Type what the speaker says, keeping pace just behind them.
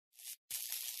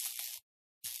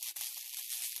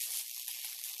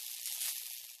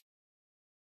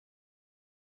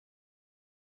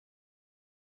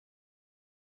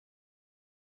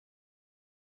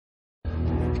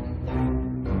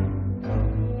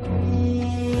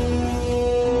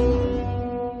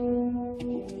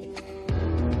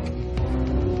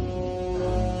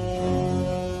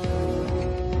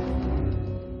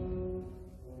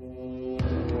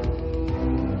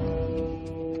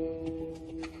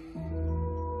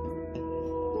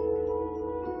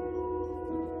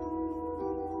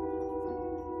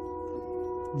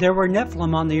There were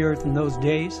Nephilim on the earth in those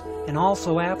days, and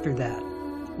also after that,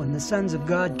 when the sons of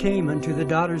God came unto the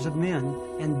daughters of men,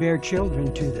 and bare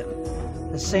children to them.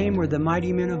 The same were the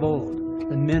mighty men of old,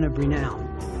 the men of renown.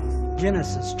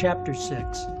 Genesis chapter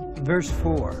 6, verse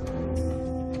 4.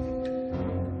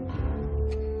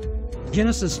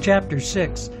 Genesis chapter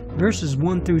 6, verses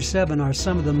 1 through 7 are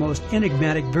some of the most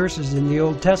enigmatic verses in the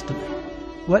Old Testament.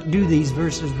 What do these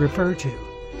verses refer to?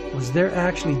 Was there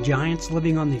actually giants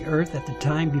living on the earth at the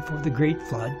time before the Great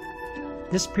Flood?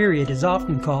 This period is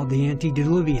often called the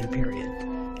antediluvian period.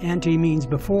 Ante means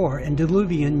before, and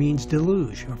diluvian means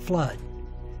deluge or flood.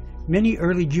 Many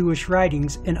early Jewish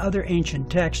writings and other ancient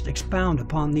texts expound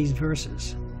upon these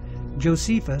verses.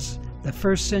 Josephus, the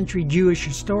first-century Jewish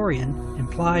historian,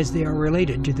 implies they are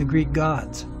related to the Greek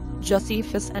gods.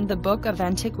 Josephus and the Book of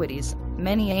Antiquities,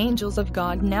 many angels of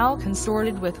God now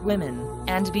consorted with women,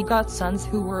 and begot sons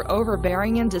who were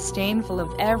overbearing and disdainful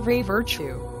of every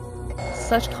virtue.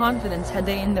 Such confidence had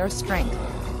they in their strength.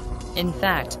 In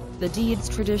fact, the deeds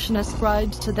tradition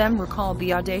ascribed to them recalled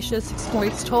the audacious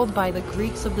exploits told by the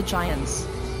Greeks of the giants.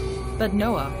 But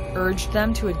Noah urged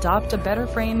them to adopt a better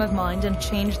frame of mind and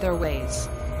change their ways.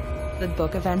 The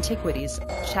Book of Antiquities,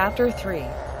 Chapter 3.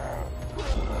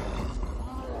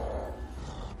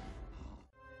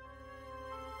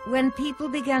 When people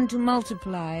began to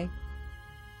multiply,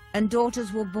 and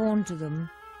daughters were born to them,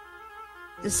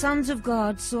 the sons of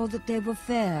God saw that they were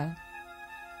fair,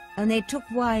 and they took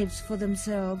wives for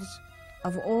themselves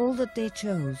of all that they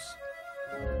chose.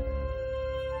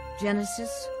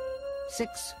 Genesis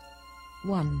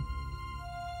 6:1.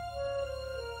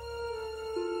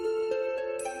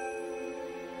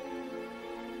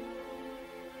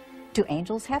 Do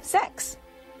angels have sex?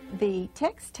 The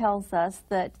text tells us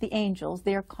that the angels,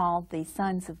 they're called the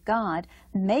sons of God,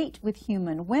 mate with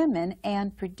human women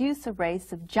and produce a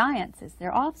race of giants as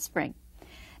their offspring.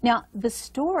 Now, the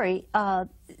story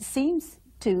seems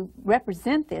to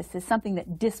represent this as something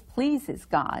that displeases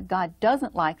God. God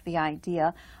doesn't like the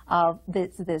idea of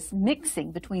this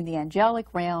mixing between the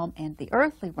angelic realm and the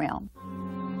earthly realm.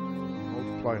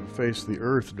 Multiply and face the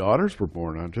earth, daughters were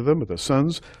born unto them, but the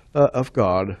sons of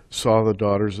God saw the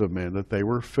daughters of men, that they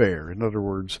were fair. In other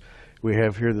words, we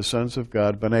have here the sons of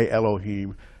God, B'nai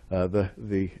Elohim,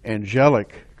 the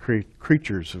angelic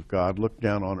creatures of God, looked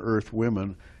down on earth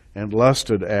women and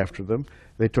lusted after them.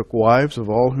 They took wives of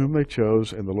all whom they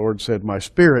chose, and the Lord said, My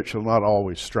spirit shall not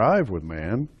always strive with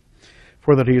man,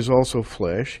 for that he is also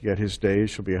flesh, yet his days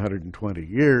shall be 120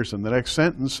 years. And the next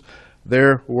sentence,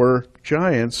 there were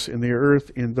giants in the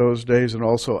earth in those days and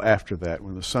also after that,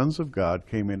 when the sons of God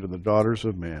came into the daughters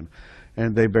of men,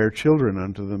 and they bare children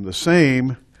unto them. The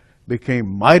same became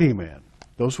mighty men.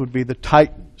 Those would be the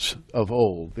titans of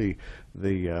old, the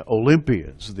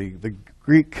Olympians, the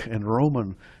Greek and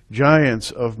Roman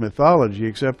giants of mythology,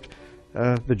 except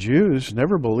the Jews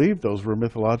never believed those were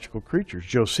mythological creatures.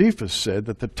 Josephus said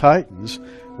that the Titans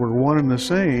were one and the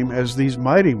same as these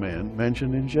mighty men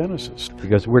mentioned in Genesis.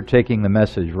 Because we're taking the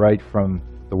message right from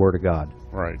the Word of God.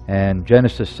 Right. And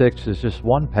Genesis 6 is just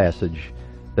one passage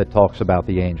that talks about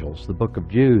the angels. The book of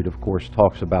Jude, of course,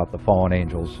 talks about the fallen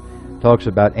angels, talks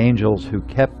about angels who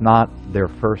kept not their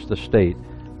first estate,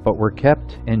 but were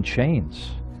kept in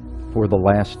chains for the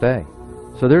last day.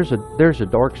 So there's a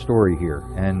dark story here,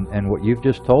 and what you've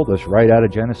just told us right out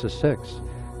of Genesis 6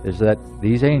 is that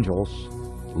these angels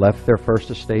left their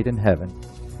first estate in heaven.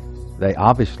 They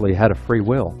obviously had a free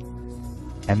will,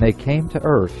 and they came to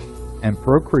earth and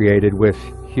procreated with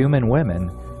human women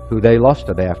who they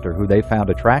lusted after, who they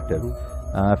found attractive.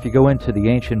 If you go into the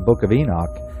ancient book of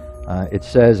Enoch, it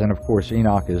says, and of course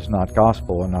Enoch is not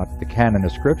gospel and not the canon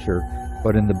of Scripture,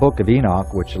 but in the book of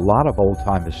Enoch, which a lot of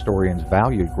old-time historians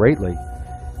valued greatly,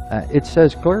 it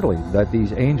says clearly that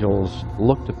these angels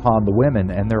looked upon the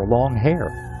women and their long hair,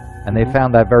 and they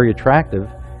found that very attractive.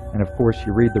 And of course,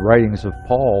 you read the writings of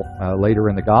Paul later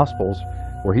in the Gospels,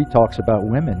 where he talks about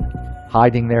women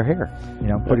hiding their hair,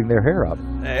 putting their hair up.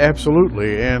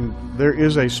 Absolutely, and there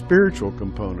is a spiritual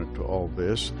component to all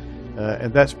this,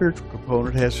 and that spiritual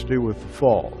component has to do with the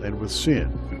fall and with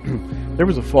sin. There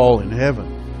was a fall in heaven,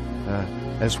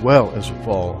 as well as a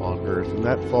fall on earth, and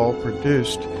that fall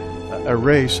produced a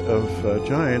race of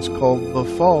giants called the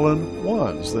fallen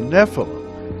ones, the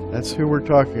Nephilim. That's who we're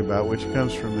talking about, which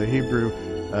comes from the Hebrew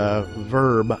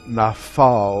verb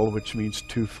nafal, which means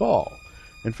to fall.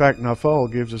 In fact,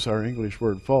 nafal gives us our English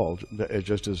word fall,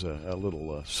 just as a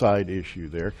little side issue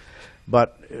there.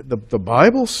 But the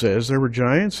Bible says there were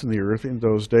giants in the earth in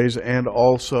those days and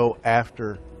also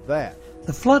after that.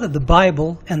 The flood of the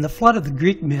Bible and the flood of the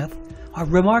Greek myth are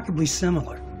remarkably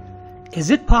similar. Is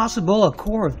it possible a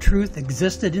core of truth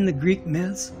existed in the Greek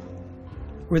myths?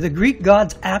 Were the Greek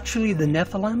gods actually the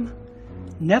Nephilim?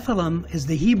 Nephilim is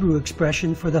the Hebrew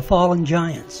expression for the fallen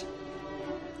giants.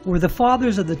 Were the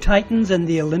fathers of the Titans and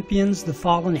the Olympians the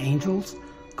fallen angels,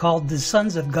 called the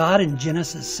sons of God in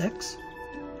Genesis 6?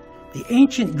 The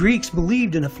ancient Greeks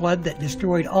believed in a flood that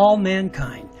destroyed all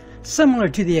mankind, similar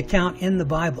to the account in the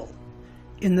Bible.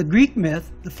 In the Greek myth,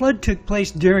 the flood took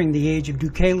place during the age of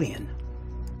Deucalion.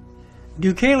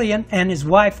 Deucalion and his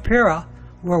wife Pyrrha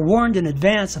were warned in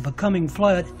advance of a coming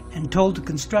flood and told to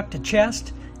construct a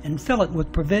chest and fill it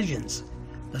with provisions.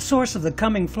 The source of the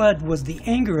coming flood was the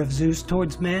anger of Zeus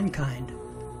towards mankind.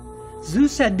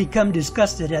 Zeus had become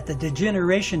disgusted at the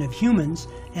degeneration of humans,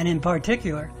 and in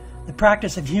particular, the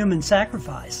practice of human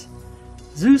sacrifice.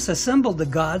 Zeus assembled the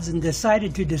gods and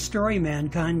decided to destroy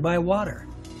mankind by water.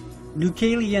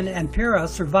 Deucalion and Pyrrha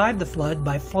survived the flood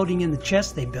by floating in the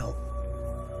chest they built.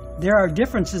 There are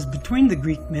differences between the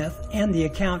Greek myth and the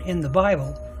account in the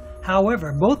Bible.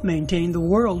 However, both maintain the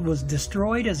world was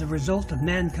destroyed as a result of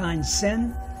mankind's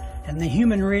sin, and the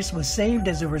human race was saved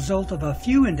as a result of a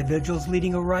few individuals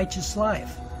leading a righteous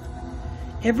life.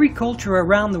 Every culture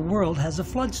around the world has a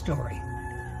flood story.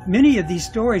 Many of these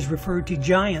stories refer to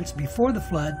giants before the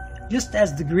flood, just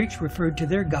as the Greeks referred to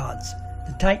their gods,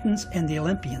 the Titans and the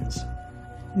Olympians.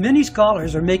 Many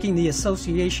scholars are making the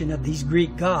association of these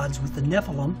Greek gods with the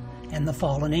Nephilim and the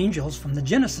fallen angels from the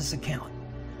Genesis account.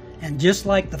 And just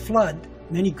like the flood,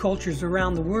 many cultures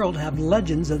around the world have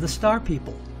legends of the star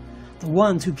people, the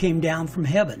ones who came down from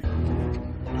heaven.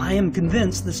 I am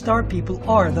convinced the star people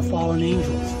are the fallen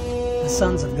angels, the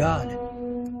sons of God.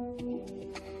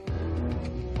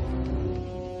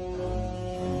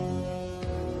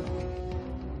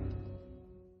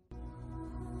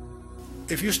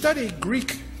 If you study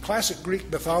classic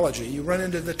Greek mythology, you run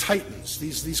into the Titans.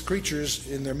 These creatures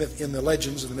in the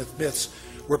legends and the myths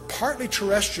were partly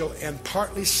terrestrial and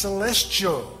partly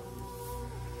celestial.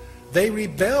 They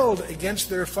rebelled against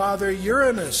their father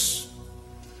Uranus,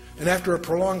 and after a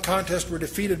prolonged contest were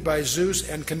defeated by Zeus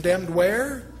and condemned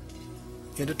where?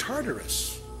 Into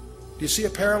Tartarus. Do you see a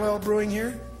parallel brewing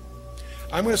here?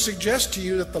 I'm going to suggest to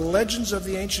you that the legends of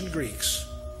the ancient Greeks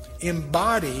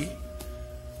embody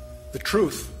the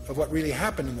truth of what really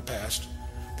happened in the past,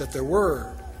 that there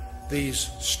were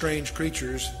these strange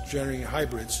creatures generating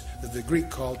hybrids that the Greek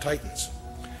called Titans.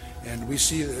 And we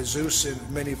see Zeus in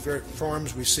many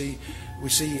forms. We see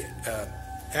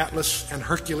Atlas and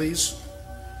Hercules.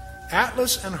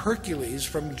 Atlas and Hercules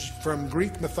from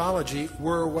Greek mythology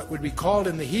were what would be called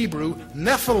in the Hebrew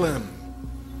Nephilim,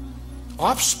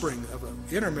 offspring of an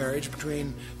intermarriage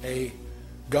between a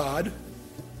god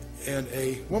and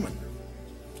a woman.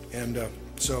 And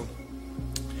so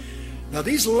now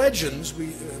these legends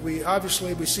we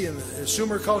obviously see in the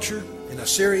Sumer culture, in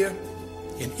Assyria,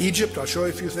 in Egypt. I'll show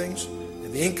you a few things.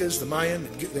 In the Incas, the Mayan,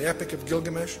 the Epic of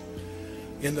Gilgamesh,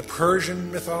 in the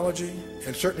Persian mythology,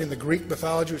 and certainly in the Greek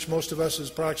mythology, which most of us as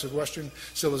products of Western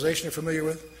civilization are familiar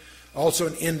with. Also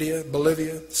in India,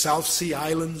 Bolivia, South Sea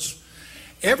Islands.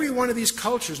 Every one of these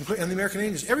cultures, and the American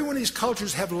Indians, every one of these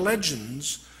cultures have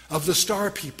legends of the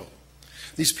star people.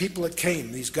 These people that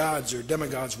came, these gods or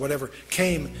demigods, whatever,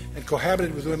 came and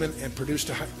cohabited with women and produced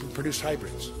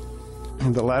hybrids.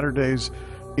 In the latter days,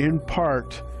 in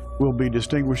part, will be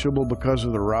distinguishable because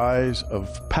of the rise of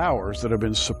powers that have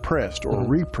been suppressed or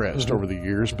repressed over the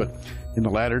years, but in the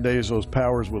latter days those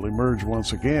powers will emerge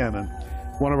once again. And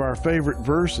one of our favorite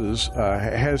verses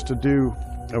has to do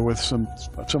with some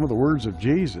of the words of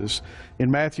Jesus in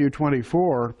Matthew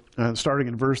 24, starting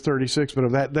in verse 36, "But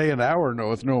of that day and hour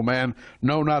knoweth no man,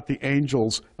 no, not the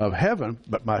angels of heaven,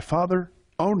 but my Father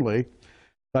only.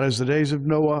 But as the days of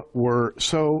Noah were,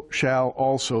 so shall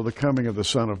also the coming of the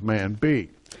Son of Man be."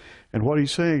 And what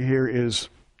he's saying here is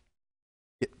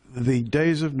the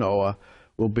days of Noah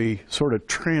will be sort of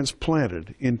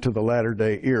transplanted into the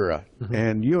latter-day era.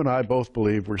 And you and I both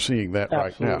believe we're seeing that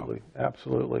right now.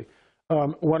 Absolutely.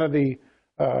 One of the,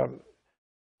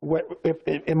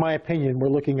 in my opinion, we're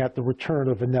looking at the return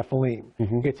of the Nephilim.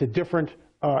 It's a different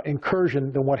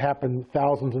incursion than what happened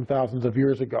thousands and thousands of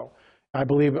years ago. I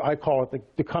believe, I call it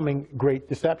the coming great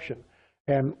deception.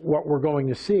 And what we're going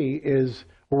to see is,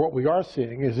 or what we are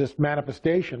seeing, is this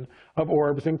manifestation of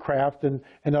orbs and craft and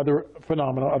other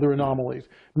phenomena, other anomalies.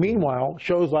 Meanwhile,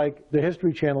 shows like the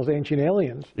History Channel's Ancient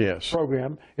Aliens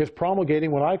program is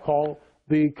promulgating what I call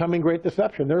the coming great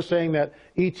deception. They're saying that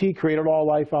E.T. created all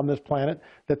life on this planet,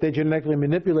 that they genetically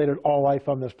manipulated all life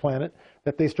on this planet,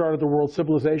 that they started the world's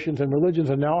civilizations and religions,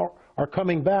 and now are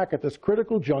coming back at this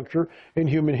critical juncture in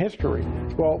human history.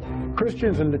 Well,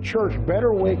 Christians in the church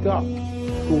better wake up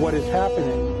to what is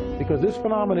happening because this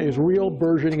phenomena is real,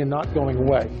 burgeoning, and not going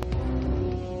away.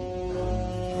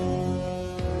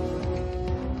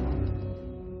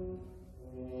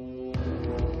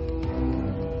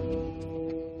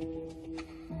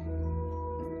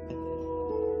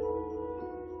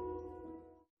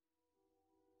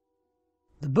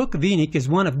 The Book of Enoch is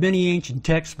one of many ancient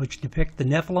texts which depict the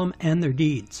Nephilim and their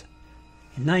deeds.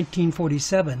 In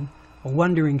 1947, a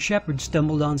wandering shepherd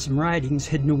stumbled on some writings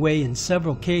hidden away in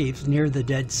several caves near the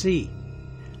Dead Sea.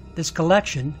 This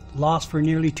collection, lost for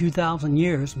nearly 2,000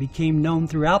 years, became known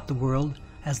throughout the world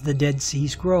as the Dead Sea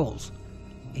Scrolls.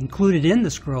 Included in the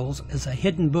scrolls is a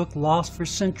hidden book lost for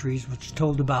centuries which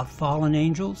told about fallen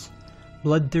angels,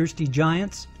 bloodthirsty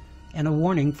giants, and a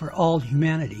warning for all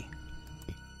humanity.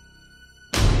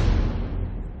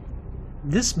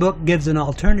 This book gives an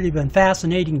alternative and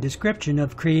fascinating description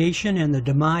of creation and the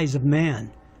demise of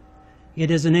man. It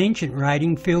is an ancient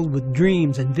writing filled with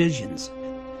dreams and visions,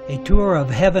 a tour of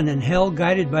heaven and hell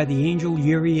guided by the angel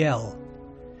Uriel.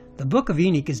 The Book of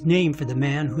Enoch is named for the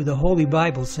man who the Holy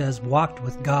Bible says walked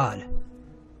with God.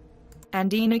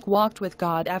 And Enoch walked with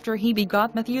God after he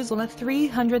begot Methuselah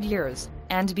 300 years,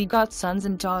 and begot sons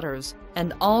and daughters,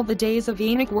 and all the days of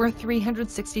Enoch were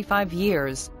 365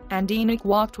 years. And Enoch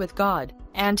walked with God,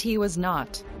 and he was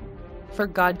not, for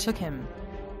God took him.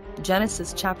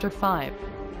 Genesis chapter 5.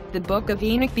 The Book of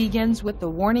Enoch begins with the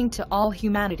warning to all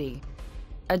humanity.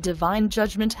 A divine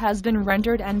judgment has been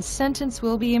rendered and sentence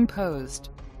will be imposed.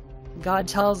 God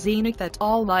tells Enoch that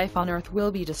all life on earth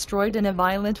will be destroyed in a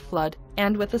violent flood,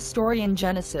 and with the story in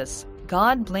Genesis,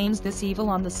 God blames this evil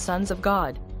on the sons of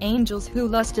God, angels who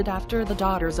lusted after the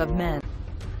daughters of men.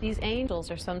 These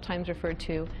angels are sometimes referred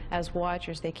to as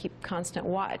watchers. They keep constant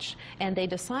watch, and they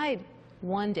decide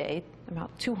one day,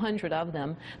 about 200 of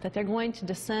them, that they're going to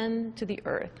descend to the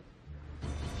earth.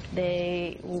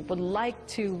 They would like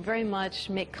to very much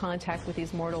make contact with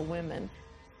these mortal women.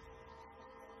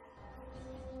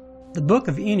 The Book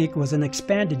of Enoch was an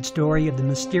expanded story of the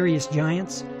mysterious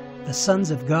giants, the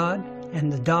sons of God,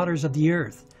 and the daughters of the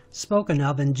earth, spoken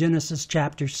of in Genesis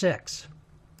chapter 6.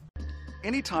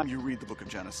 Anytime you read the book of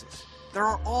Genesis, there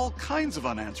are all kinds of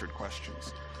unanswered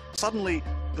questions. Suddenly,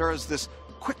 there is this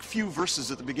quick few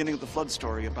verses at the beginning of the flood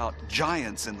story about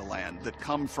giants in the land that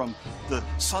come from the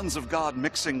sons of God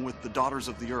mixing with the daughters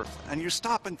of the earth. And you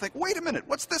stop and think, wait a minute,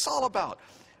 what's this all about?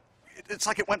 It's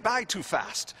like it went by too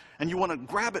fast. And you want to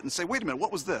grab it and say, wait a minute,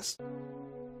 what was this?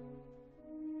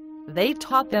 They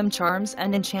taught them charms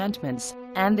and enchantments,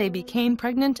 and they became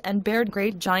pregnant and bare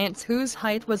great giants whose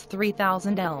height was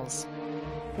 3,000 ells.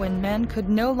 When men could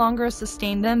no longer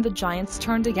sustain them, the giants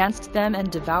turned against them and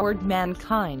devoured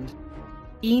mankind.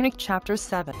 Enoch chapter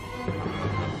 7.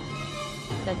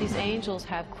 That these angels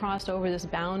have crossed over this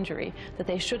boundary that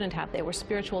they shouldn't have. They were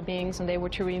spiritual beings, and they were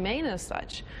to remain as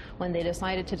such. When they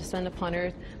decided to descend upon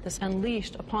earth, this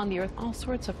unleashed upon the earth all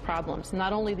sorts of problems.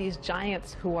 Not only these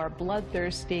giants who are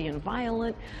bloodthirsty and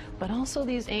violent, but also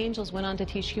these angels went on to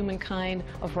teach humankind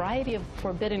a variety of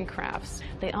forbidden crafts.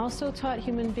 They also taught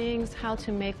human beings how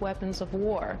to make weapons of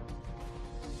war.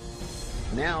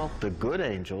 Now, the good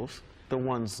angels, the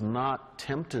ones not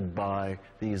tempted by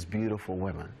these beautiful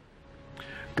women,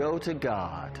 go to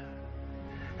God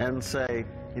and say,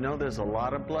 you know, there's a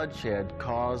lot of bloodshed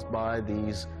caused by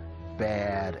these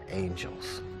bad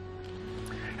angels.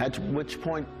 At which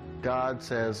point God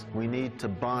says we need to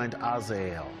bind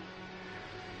Azazel,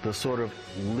 the sort of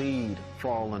lead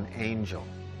fallen angel,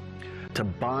 to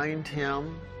bind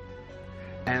him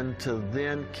and to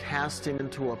then cast him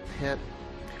into a pit.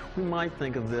 We might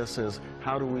think of this as,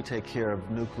 how do we take care of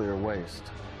nuclear waste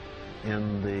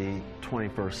in the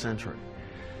 21st century?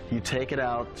 You take it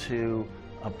out to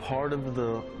a part of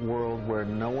the world where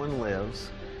no one lives,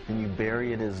 and you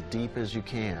bury it as deep as you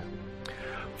can.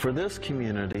 For this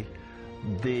community,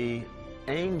 the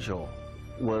angel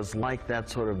was like that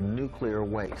sort of nuclear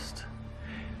waste.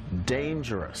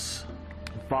 Dangerous,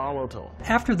 volatile.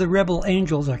 After the rebel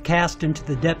angels are cast into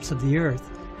the depths of the earth,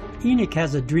 Enoch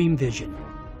has a dream vision.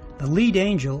 The lead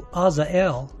angel,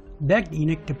 Azazel, begged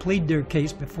Enoch to plead their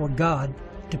case before God,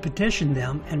 to petition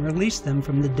them and release them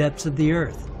from the depths of the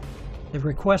earth. The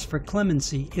request for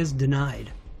clemency is denied.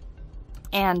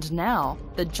 And now,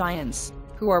 the giants,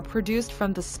 who are produced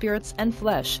from the spirits and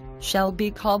flesh, shall be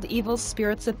called evil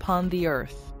spirits upon the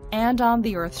earth, and on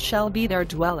the earth shall be their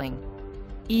dwelling.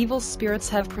 Evil spirits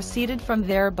have proceeded from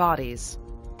their bodies,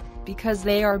 because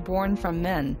they are born from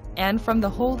men, and from the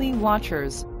holy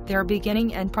watchers, their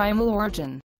beginning and primal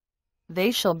origin.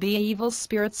 They shall be evil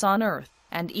spirits on earth,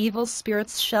 and evil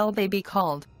spirits shall they be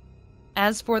called.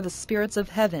 As for the spirits of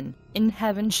heaven, in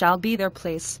heaven shall be their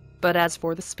place, but as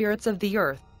for the spirits of the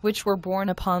earth, which were born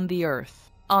upon the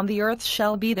earth. On the earth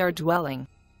shall be their dwelling.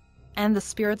 And the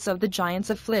spirits of the giants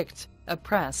afflict,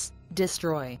 oppress,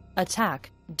 destroy,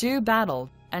 attack, do battle,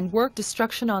 and work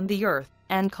destruction on the earth,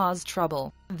 and cause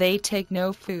trouble. They take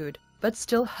no food, but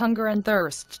still hunger and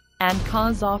thirst, and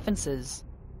cause offenses.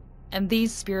 And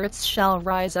these spirits shall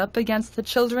rise up against the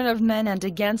children of men and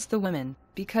against the women,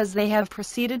 because they have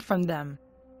proceeded from them.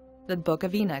 The Book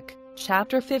of Enoch,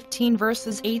 chapter 15,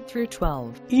 verses 8 through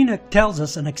 12. Enoch tells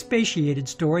us an expatiated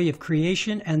story of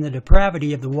creation and the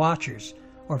depravity of the Watchers,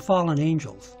 or fallen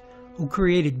angels, who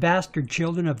created bastard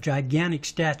children of gigantic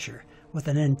stature, with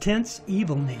an intense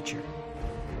evil nature.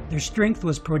 Their strength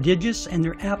was prodigious and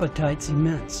their appetites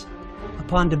immense.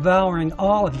 Upon devouring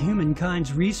all of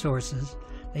humankind's resources,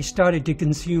 they started to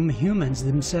consume humans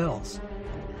themselves.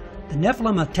 The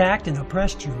Nephilim attacked and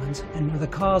oppressed humans and were the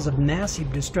cause of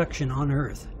massive destruction on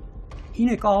earth.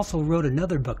 Enoch also wrote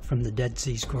another book from the Dead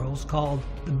Sea Scrolls called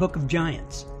the Book of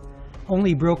Giants.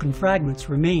 Only broken fragments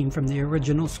remain from the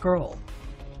original scroll.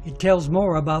 It tells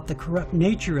more about the corrupt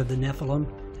nature of the Nephilim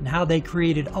and how they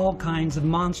created all kinds of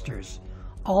monsters,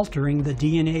 altering the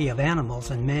DNA of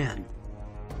animals and man.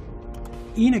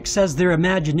 Enoch says their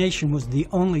imagination was the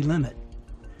only limit.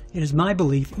 It is my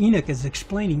belief Enoch is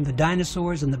explaining the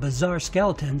dinosaurs and the bizarre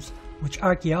skeletons which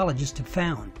archaeologists have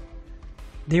found.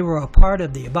 They were a part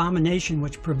of the abomination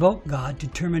which provoked God to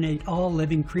terminate all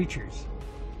living creatures.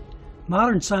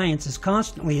 Modern science is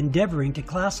constantly endeavoring to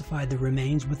classify the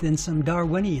remains within some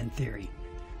Darwinian theory.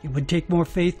 It would take more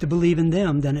faith to believe in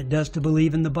them than it does to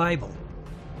believe in the Bible.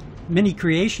 Many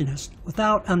creationists,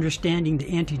 without understanding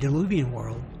the antediluvian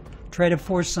world, try to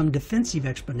force some defensive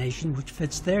explanation which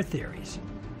fits their theories.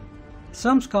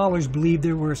 Some scholars believe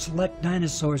there were select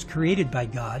dinosaurs created by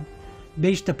God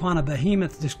based upon a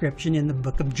behemoth description in the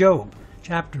book of Job,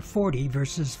 chapter 40,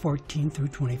 verses 14 through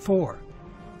 24.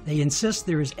 They insist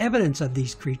there is evidence of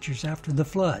these creatures after the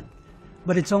flood,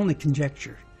 but it's only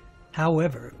conjecture.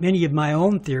 However, many of my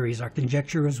own theories are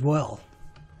conjecture as well.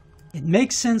 It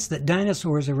makes sense that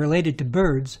dinosaurs are related to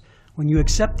birds when you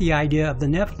accept the idea of the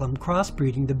Nephilim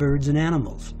crossbreeding the birds and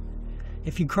animals.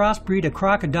 If you crossbreed a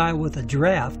crocodile with a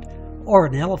giraffe or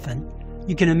an elephant,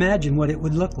 you can imagine what it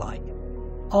would look like.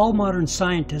 All modern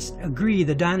scientists agree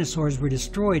the dinosaurs were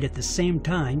destroyed at the same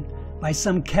time by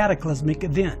some cataclysmic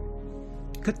event.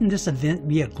 Couldn't this event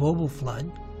be a global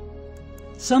flood?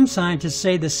 Some scientists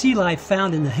say the sea life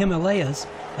found in the Himalayas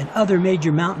and other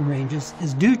major mountain ranges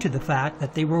is due to the fact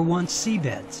that they were once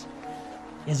seabeds.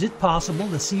 Is it possible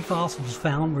the sea fossils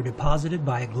found were deposited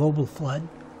by a global flood?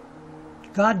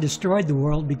 God destroyed the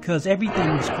world because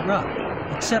everything was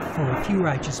corrupt, except for a few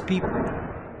righteous people.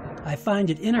 I find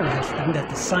it interesting that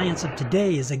the science of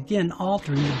today is again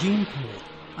altering the gene pool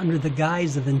under the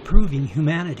guise of improving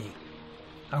humanity.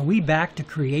 Are we back to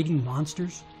creating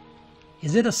monsters?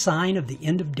 Is it a sign of the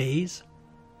end of days?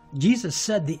 Jesus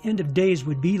said the end of days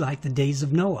would be like the days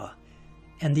of Noah,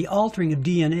 and the altering of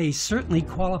DNA certainly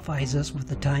qualifies us with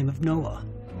the time of Noah.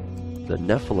 The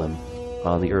Nephilim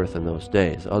on the earth in those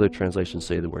days. Other translations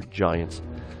say the word giants,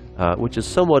 which is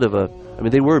somewhat of a, I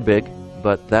mean, they were big,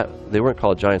 but they weren't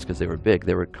called giants because they were big.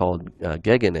 They were called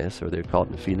Gegenes, or they were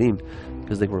called Nephilim,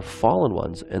 because they were fallen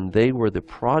ones, and they were the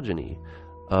progeny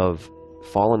of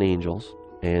fallen angels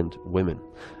and women.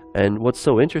 And what's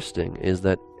so interesting is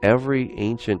that every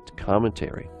ancient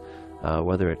commentary,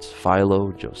 whether it's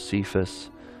Philo, Josephus,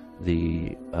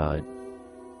 the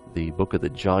Book of the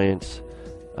Giants,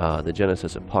 the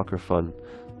Genesis Apocryphon,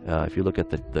 if you look at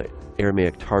the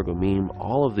Aramaic Targumim,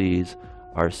 all of these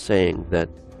are saying that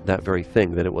very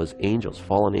thing, that it was angels,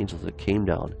 fallen angels, that came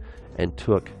down and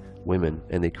took women,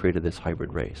 and they created this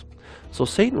hybrid race. So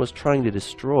Satan was trying to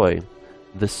destroy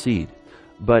the seed,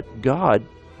 but God,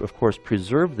 of course,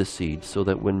 preserved the seed so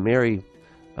that when Mary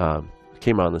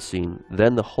came on the scene,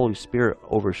 then the Holy Spirit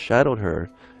overshadowed her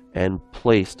and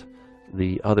placed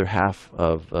the other half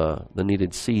of the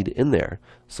needed seed in there,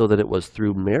 so that it was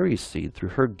through Mary's seed, through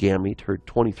her gamete, her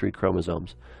 23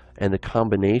 chromosomes, and the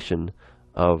combination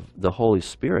of the Holy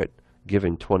Spirit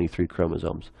giving 23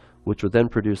 chromosomes, which would then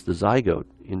produce the zygote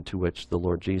into which the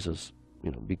Lord Jesus,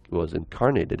 was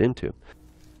incarnated into.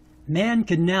 Man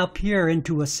can now peer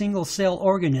into a single-cell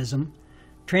organism,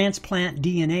 transplant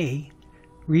DNA,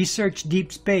 research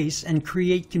deep space, and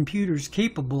create computers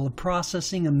capable of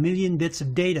processing 1 million bits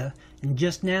of data in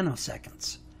just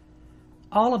nanoseconds.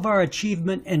 All of our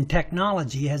achievement in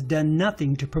technology has done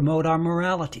nothing to promote our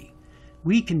morality.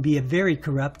 We can be a very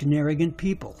corrupt and arrogant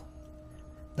people.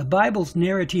 The Bible's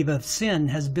narrative of sin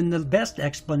has been the best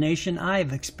explanation I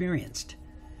have experienced.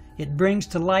 It brings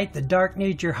to light the dark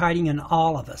nature hiding in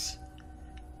all of us.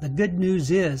 The good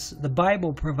news is the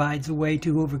Bible provides a way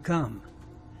to overcome.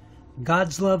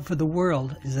 God's love for the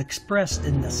world is expressed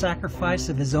in the sacrifice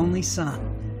of His only Son,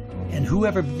 and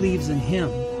whoever believes in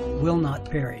Him will not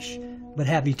perish, but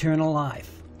have eternal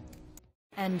life.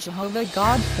 And Jehovah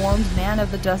God formed man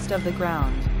of the dust of the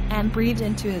ground, and breathed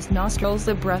into his nostrils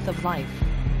the breath of life.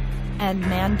 And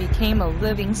man became a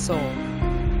living soul.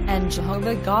 And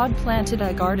Jehovah God planted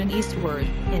a garden eastward,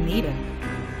 in Eden.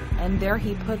 And there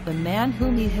He put the man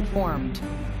whom He had formed.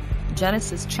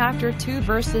 Genesis chapter 2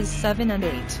 verses 7 and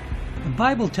 8. The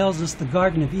Bible tells us the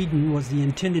Garden of Eden was the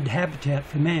intended habitat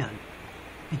for man.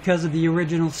 Because of the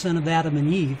original sin of Adam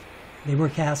and Eve, they were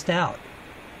cast out.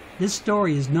 This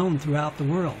story is known throughout the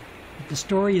world, but the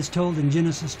story is told in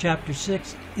Genesis chapter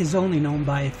 6 is only known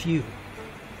by a few.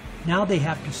 Now they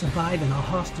have to survive in a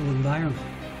hostile environment.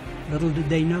 Little did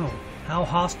they know how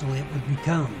hostile it would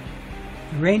become.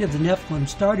 The reign of the Nephilim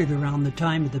started around the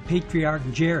time of the patriarch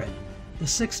Jared, the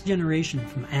sixth generation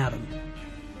from Adam.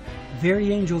 The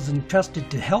very angels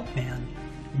entrusted to help man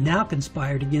now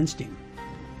conspired against him.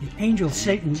 The angel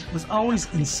Satan was always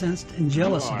incensed and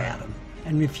jealous of Adam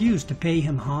and refused to pay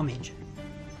him homage.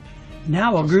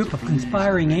 Now a group of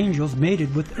conspiring angels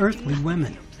mated with earthly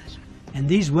women, and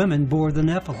these women bore the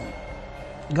Nephilim.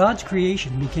 God's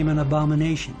creation became an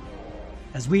abomination.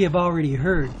 As we have already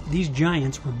heard, these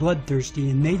giants were bloodthirsty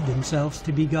and made themselves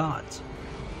to be gods.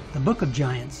 The book of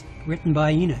Giants, written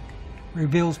by Enoch,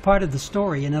 reveals part of the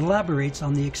story and elaborates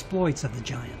on the exploits of the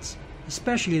giants,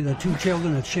 especially the two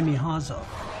children of Shemi-Hazo,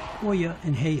 Hoya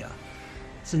and Heya.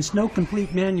 Since no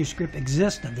complete manuscript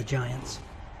exists of the giants,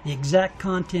 the exact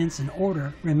contents and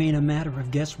order remain a matter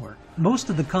of guesswork. Most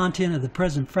of the content of the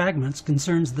present fragments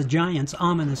concerns the giants'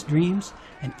 ominous dreams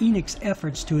and Enoch's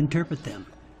efforts to interpret them,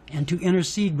 and to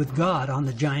intercede with God on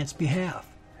the giants' behalf.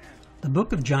 The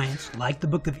book of Giants, like the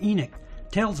book of Enoch,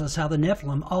 tells us how the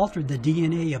Nephilim altered the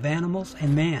DNA of animals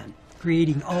and man,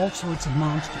 creating all sorts of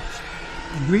monsters.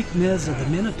 The Greek myths of the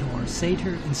Minotaur,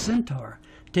 Satyr, and Centaur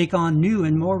take on new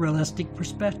and more realistic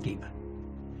perspective.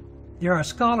 There are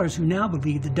scholars who now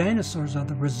believe the dinosaurs are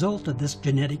the result of this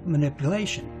genetic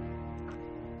manipulation.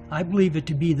 I believe it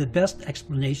to be the best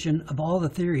explanation of all the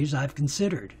theories I've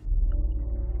considered.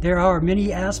 There are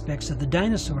many aspects of the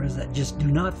dinosaurs that just do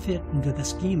not fit into the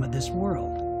scheme of this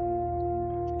world.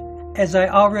 As I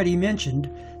already mentioned,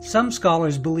 some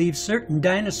scholars believe certain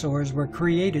dinosaurs were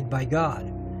created by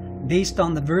God, based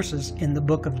on the verses in the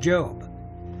book of Job.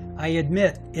 I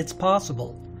admit it's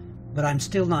possible, but I'm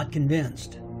still not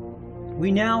convinced.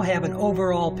 We now have an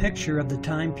overall picture of the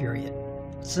time period.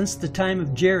 Since the time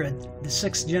of Jared, the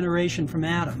sixth generation from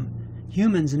Adam,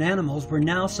 humans and animals were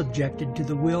now subjected to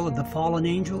the will of the fallen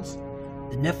angels,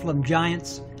 the Nephilim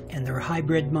giants, and their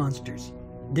hybrid monsters.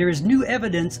 There is new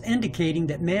evidence indicating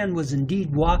that man was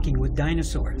indeed walking with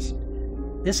dinosaurs.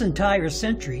 This entire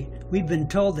century, we've been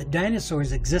told that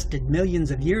dinosaurs existed millions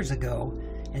of years ago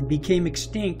and became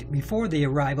extinct before the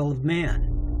arrival of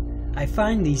man. I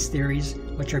find these theories,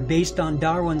 which are based on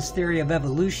Darwin's theory of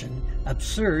evolution,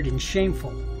 absurd and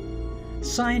shameful.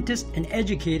 Scientists and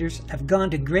educators have gone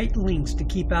to great lengths to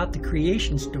keep out the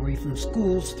creation story from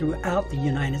schools throughout the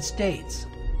United States.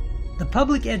 The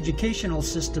public educational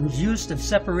system's use of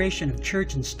separation of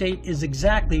church and state is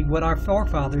exactly what our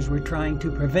forefathers were trying to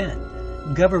prevent: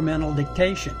 governmental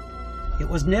dictation. It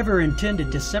was never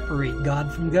intended to separate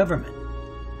God from government.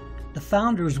 The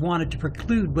founders wanted to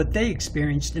preclude what they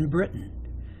experienced in Britain,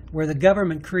 where the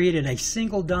government created a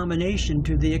single domination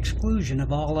to the exclusion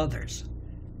of all others.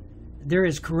 There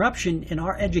is corruption in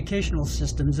our educational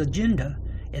system's agenda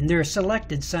and their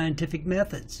selected scientific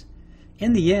methods.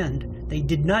 In the end, they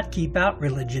did not keep out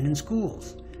religion in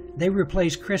schools. They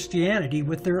replaced Christianity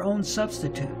with their own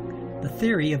substitute, the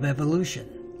theory of evolution.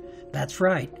 That's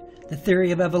right, the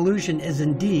theory of evolution is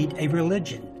indeed a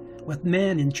religion, with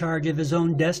man in charge of his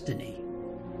own destiny.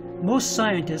 Most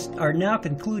scientists are now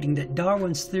concluding that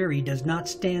Darwin's theory does not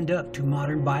stand up to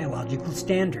modern biological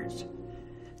standards.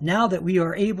 Now that we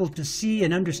are able to see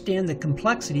and understand the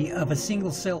complexity of a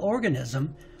single-cell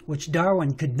organism, which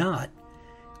Darwin could not,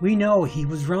 we know he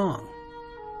was wrong.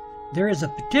 There is a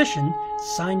petition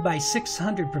signed by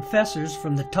 600 professors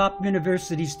from the top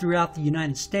universities throughout the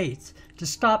United States to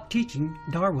stop teaching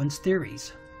Darwin's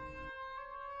theories.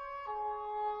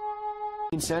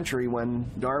 In the 19th century, when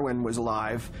Darwin was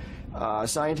alive,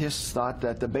 scientists thought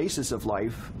that the basis of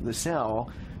life, the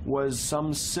cell, was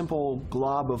some simple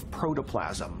glob of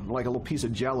protoplasm, like a little piece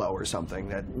of jello or something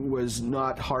that was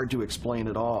not hard to explain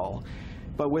at all.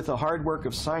 But with the hard work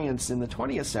of science in the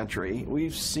 20th century,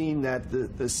 we've seen that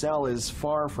the cell is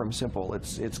far from simple.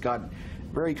 It's got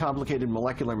very complicated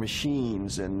molecular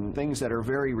machines and things that are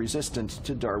very resistant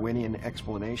to Darwinian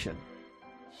explanation.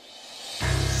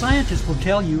 Scientists will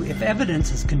tell you if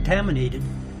evidence is contaminated,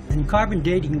 then carbon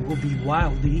dating will be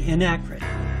wildly inaccurate.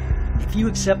 If you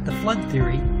accept the flood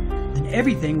theory, then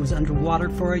everything was underwater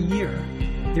for a year.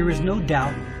 There is no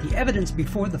doubt the evidence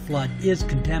before the flood is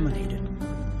contaminated.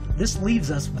 This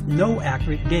leaves us with no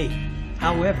accurate date.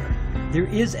 However, there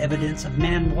is evidence of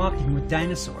man walking with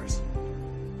dinosaurs.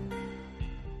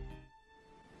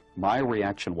 My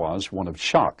reaction was one of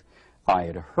shock. I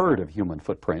had heard of human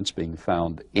footprints being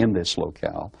found in this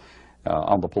locale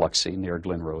on the Biloxi near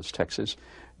Glen Rose, Texas,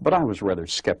 but I was rather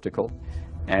skeptical.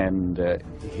 And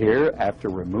here, after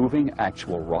removing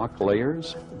actual rock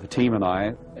layers, the team and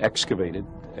I excavated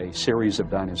a series of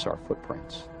dinosaur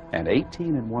footprints. And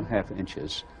 18½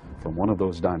 inches from one of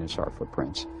those dinosaur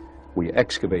footprints, we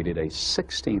excavated a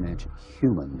 16-inch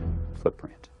human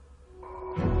footprint.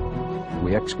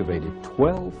 We excavated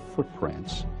 12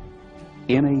 footprints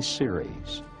in a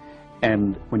series.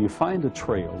 And when you find a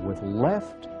trail with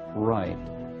left, right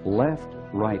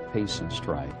pace and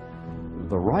stride,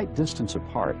 the right distance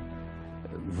apart,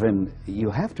 then you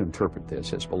have to interpret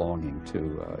this as belonging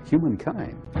to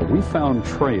humankind. We found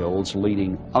trails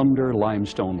leading under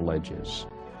limestone ledges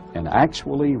and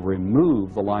actually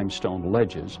removed the limestone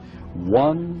ledges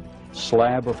one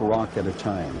slab of rock at a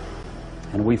time.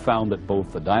 And we found that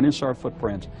both the dinosaur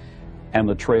footprints and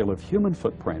the trail of human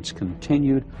footprints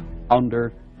continued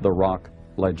under the rock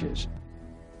ledges.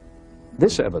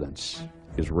 This evidence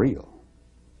is real.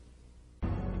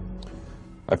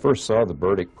 I first saw the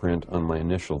Burdick print on my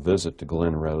initial visit to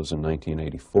Glen Rose in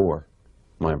 1984.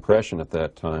 My impression at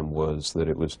that time was that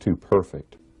it was too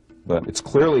perfect. But it's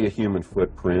clearly a human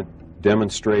footprint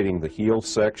demonstrating the heel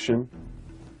section,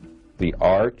 the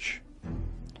arch,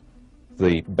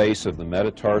 the base of the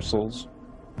metatarsals,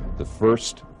 the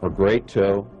first or great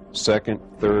toe, second,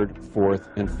 third, fourth,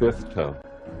 and fifth toe.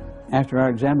 After our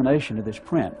examination of this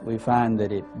print, we find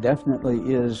that it definitely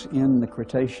is in the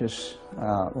Cretaceous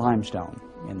limestone,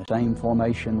 in the same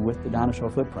formation with the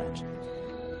dinosaur footprints.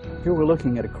 Here we're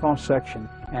looking at a cross-section,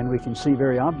 and we can see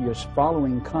very obvious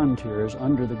following contours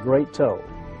under the great toe,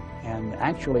 and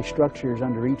actually structures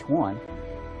under each one.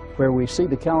 Where we see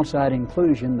the calcite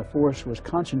inclusion, the force was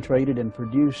concentrated and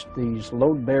produced these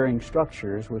load-bearing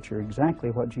structures, which are exactly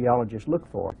what geologists look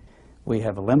for. We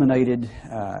have eliminated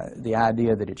the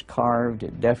idea that it's carved.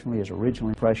 It definitely is original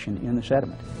impression in the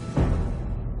sediment.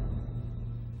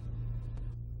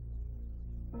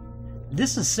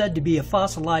 This is said to be a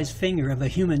fossilized finger of a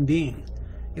human being.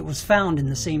 It was found in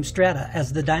the same strata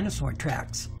as the dinosaur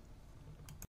tracks.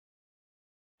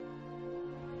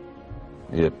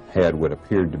 It had what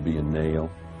appeared to be a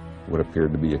nail, what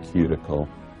appeared to be a cuticle,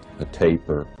 a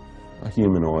taper, a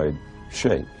humanoid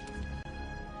shape.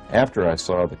 After I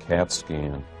saw the CAT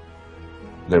scan,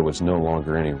 there was no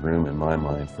longer any room in my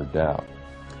mind for doubt.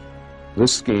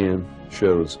 This scan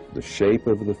shows the shape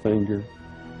of the finger,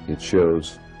 it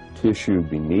shows tissue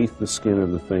beneath the skin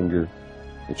of the finger,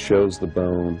 it shows the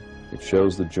bone, it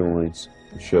shows the joints,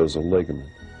 it shows a ligament.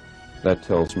 That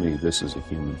tells me this is a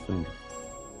human finger.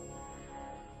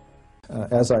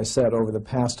 As I said, over the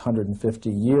past 150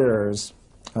 years,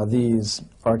 these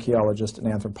archaeologists and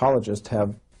anthropologists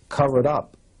have covered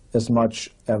up as much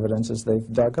evidence as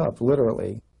they've dug up,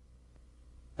 literally.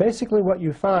 Basically what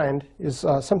you find is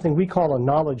something we call a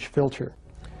knowledge filter.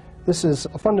 This is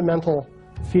a fundamental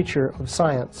feature of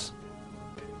science.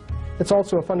 It's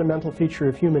also a fundamental feature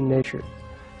of human nature.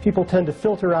 People tend to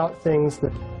filter out things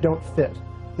that don't fit,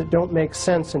 that don't make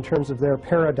sense in terms of their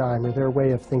paradigm or their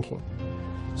way of thinking.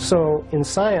 So in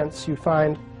science, you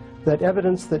find that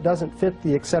evidence that doesn't fit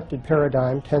the accepted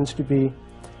paradigm tends to be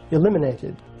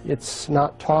eliminated. It's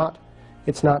not taught,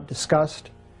 it's not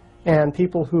discussed, and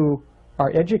people who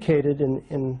are educated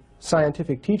in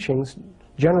scientific teachings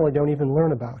generally don't even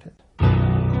learn about it.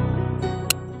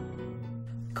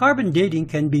 Carbon dating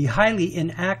can be highly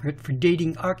inaccurate for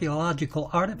dating archaeological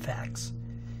artifacts.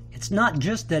 It's not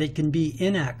just that it can be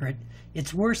inaccurate,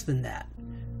 it's worse than that.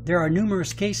 There are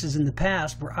numerous cases in the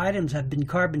past where items have been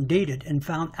carbon dated and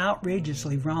found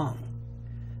outrageously wrong.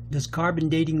 Does carbon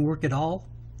dating work at all?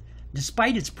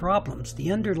 Despite its problems,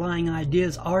 the underlying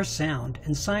ideas are sound,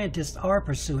 and scientists are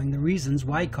pursuing the reasons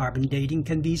why carbon dating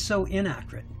can be so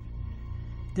inaccurate.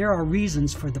 There are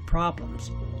reasons for the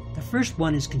problems. The first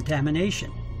one is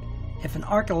contamination. If an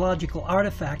archaeological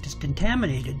artifact is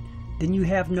contaminated, then you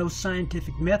have no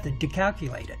scientific method to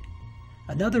calculate it.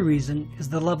 Another reason is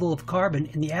the level of carbon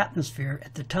in the atmosphere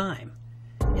at the time.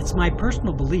 It's my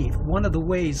personal belief one of the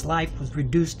ways life was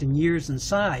reduced in years and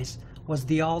size was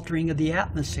the altering of the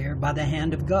atmosphere by the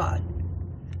hand of God.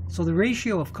 so the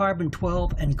ratio of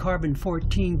carbon-12 and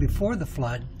carbon-14 before the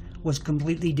flood was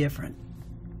completely different.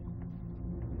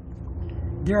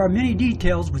 There are many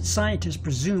details which scientists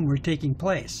presume were taking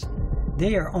place.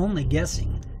 They are only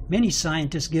guessing. Many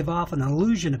scientists give off an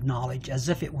illusion of knowledge as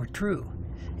if it were true.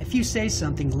 If you say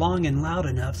something long and loud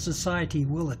enough, society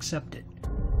will accept it.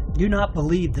 Do not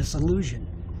believe this illusion.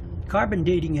 Carbon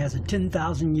dating has a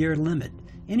 10,000-year limit.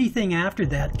 Anything after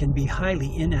that can be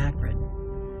highly inaccurate.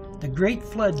 The Great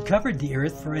Flood covered the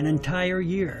earth for an entire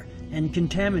year and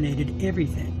contaminated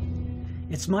everything.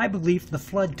 It's my belief the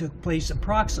flood took place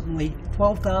approximately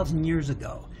 12,000 years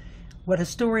ago, what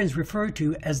historians refer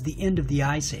to as the end of the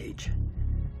Ice Age.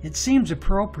 It seems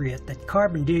appropriate that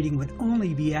carbon dating would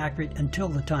only be accurate until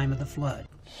the time of the flood.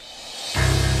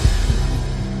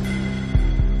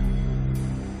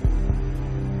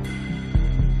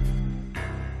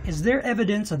 Is there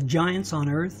evidence of giants on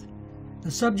Earth? The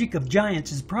subject of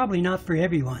giants is probably not for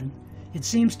everyone. It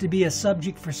seems to be a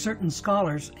subject for certain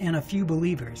scholars and a few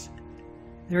believers.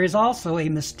 There is also a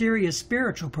mysterious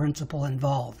spiritual principle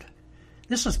involved.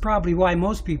 This is probably why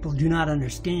most people do not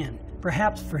understand,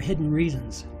 perhaps for hidden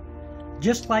reasons.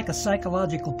 Just like a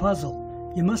psychological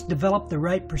puzzle, you must develop the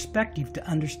right perspective to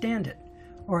understand it,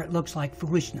 or it looks like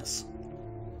foolishness.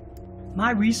 My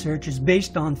research is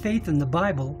based on faith in the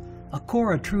Bible, a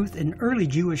core of truth in early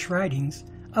Jewish writings,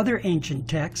 other ancient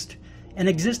texts, and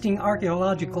existing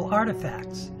archaeological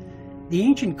artifacts. The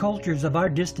ancient cultures of our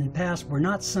distant past were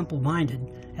not simple-minded,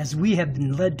 as we have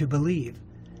been led to believe.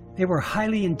 They were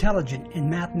highly intelligent in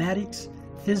mathematics,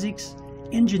 physics,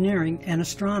 engineering, and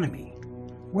astronomy.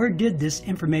 Where did this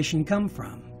information come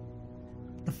from?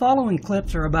 The following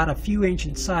clips are about a few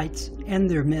ancient sites and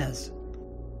their myths.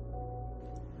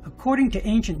 According to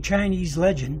ancient Chinese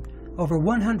legend, over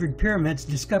 100 pyramids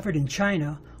discovered in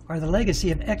China are the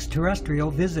legacy of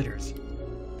extraterrestrial visitors.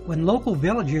 When local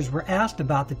villagers were asked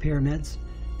about the pyramids,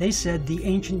 they said the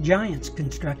ancient giants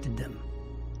constructed them.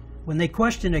 When they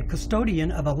questioned a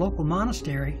custodian of a local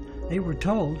monastery, they were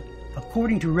told,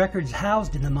 according to records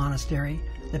housed in the monastery,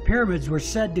 the pyramids were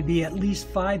said to be at least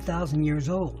 5,000 years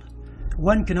old.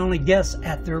 One can only guess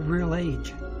at their real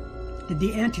age. Did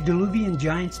the antediluvian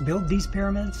giants build these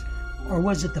pyramids, or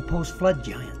was it the post-flood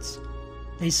giants?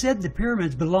 They said the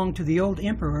pyramids belonged to the old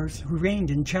emperors who reigned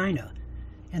in China,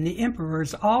 and the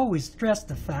emperors always stressed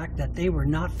the fact that they were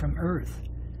not from Earth.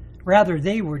 Rather,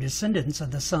 they were descendants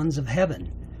of the sons of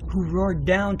heaven, who roared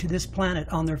down to this planet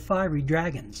on their fiery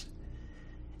dragons.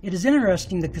 It is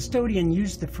interesting the custodian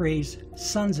used the phrase,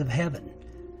 sons of heaven.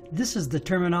 This is the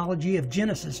terminology of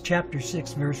Genesis chapter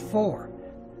 6, verse 4.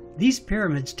 These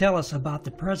pyramids tell us about the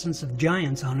presence of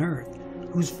giants on Earth,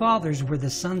 whose fathers were the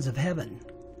sons of heaven.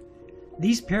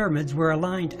 These pyramids were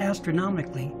aligned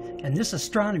astronomically, and this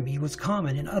astronomy was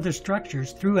common in other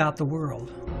structures throughout the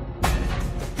world.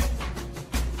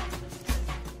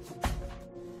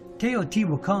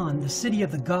 Teotihuacan, the city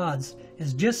of the gods,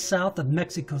 is just south of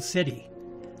Mexico City.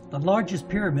 The largest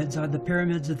pyramids are the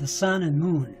pyramids of the sun and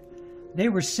moon. They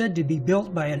were said to be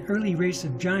built by an early race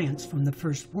of giants from the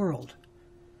first world.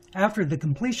 After the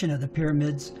completion of the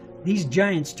pyramids, these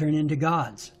giants turn into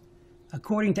gods.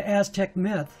 According to Aztec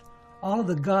myth, all of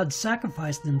the gods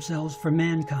sacrificed themselves for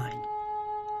mankind.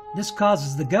 This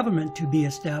causes the government to be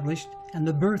established and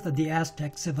the birth of the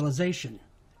Aztec civilization.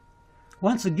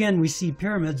 Once again, we see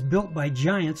pyramids built by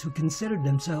giants who considered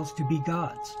themselves to be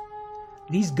gods.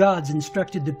 These gods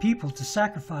instructed the people to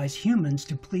sacrifice humans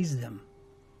to please them.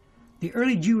 The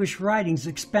early Jewish writings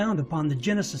expound upon the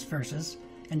Genesis verses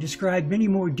and describe many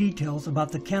more details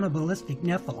about the cannibalistic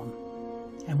Nephilim,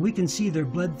 and we can see their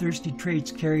bloodthirsty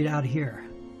traits carried out here.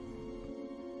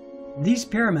 These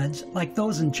pyramids, like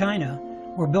those in China,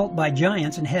 were built by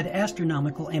giants and had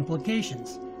astronomical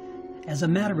implications. As a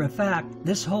matter of fact,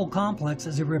 this whole complex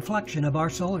is a reflection of our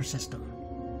solar system.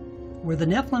 Were the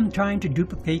Nephilim trying to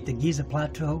duplicate the Giza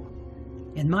Plateau?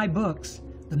 In my books,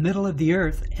 The Middle of the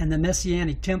Earth and the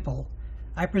Messianic Temple,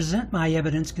 I present my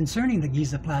evidence concerning the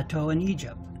Giza Plateau in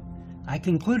Egypt. I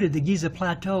concluded the Giza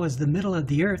Plateau is the middle of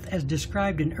the earth as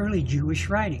described in early Jewish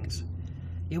writings.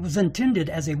 It was intended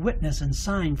as a witness and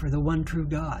sign for the one true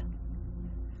God.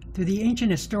 Through the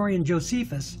ancient historian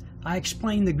Josephus, I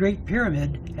explained the Great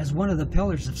Pyramid as one of the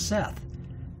pillars of Seth,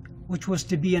 which was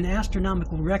to be an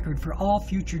astronomical record for all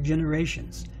future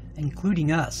generations,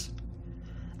 including us.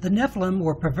 The Nephilim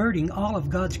were perverting all of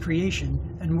God's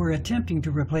creation and were attempting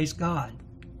to replace God.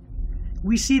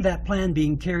 We see that plan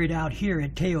being carried out here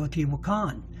at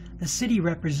Teotihuacan. The city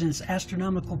represents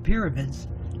astronomical pyramids,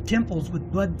 temples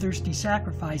with bloodthirsty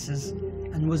sacrifices,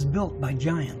 and was built by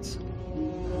giants.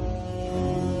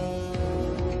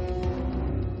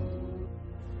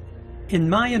 In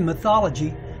Mayan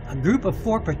mythology, a group of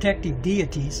 4 protective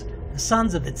deities, the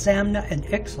sons of Itzamna and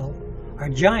Ixchel, are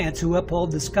giants who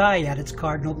uphold the sky at its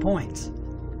cardinal points.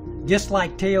 Just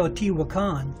like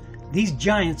Teotihuacan, these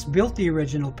giants built the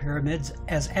original pyramids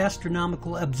as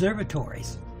astronomical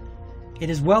observatories. It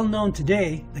is well known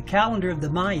today the calendar of the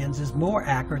Mayans is more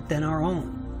accurate than our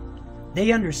own.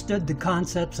 They understood the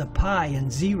concepts of pi and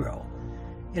zero.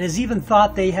 It is even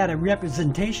thought they had a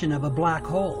representation of a black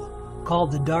hole,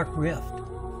 called the Dark Rift.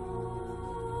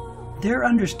 Their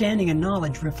understanding and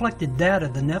knowledge reflected that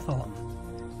of the Nephilim.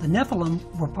 The Nephilim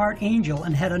were part angel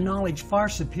and had a knowledge far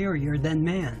superior than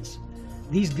man's.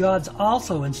 These gods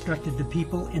also instructed the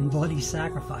people in bloody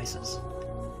sacrifices.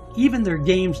 Even their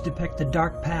games depict the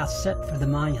dark path set for the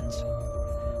Mayans.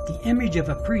 The image of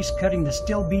a priest cutting the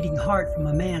still-beating heart from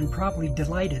a man probably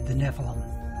delighted the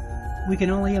Nephilim. We can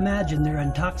only imagine their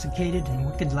intoxicated and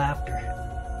wicked laughter.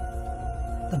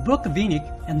 The Book of Enoch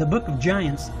and the Book of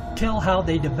Giants tell how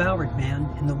they devoured man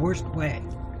in the worst way.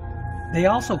 They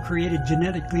also created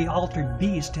genetically altered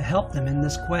beasts to help them in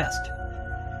this quest.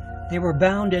 They were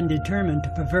bound and determined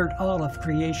to pervert all of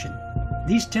creation.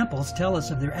 These temples tell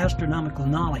us of their astronomical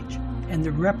knowledge and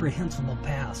their reprehensible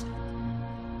past.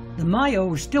 The Maya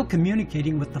were still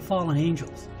communicating with the fallen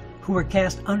angels, who were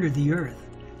cast under the earth,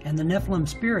 and the Nephilim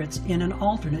spirits in an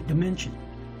alternate dimension.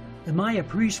 The Maya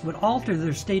priests would alter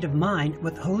their state of mind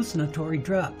with hallucinatory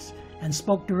drugs and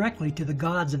spoke directly to the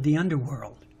gods of the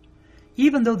underworld.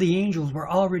 Even though the angels were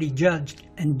already judged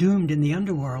and doomed in the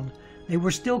underworld, they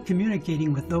were still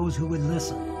communicating with those who would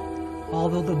listen.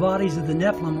 Although the bodies of the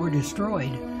Nephilim were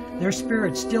destroyed, their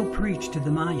spirits still preached to the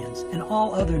Mayans and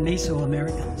all other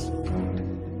Mesoamericans.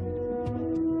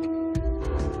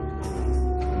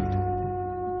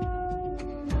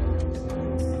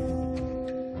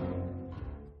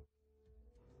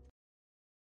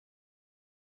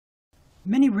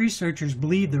 Many researchers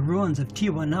believe the ruins of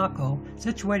Tiahuanaco,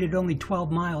 situated only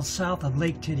 12 miles south of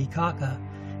Lake Titicaca,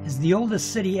 is the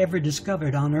oldest city ever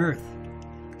discovered on Earth.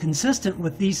 Consistent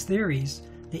with these theories,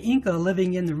 the Inca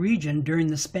living in the region during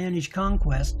the Spanish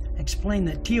conquest explained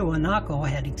that Tiahuanaco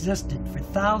had existed for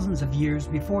thousands of years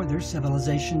before their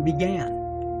civilization began.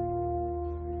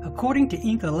 According to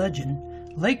Inca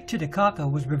legend, Lake Titicaca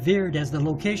was revered as the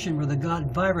location where the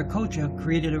god Viracocha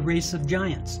created a race of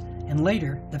giants, and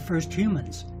later the first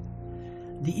humans.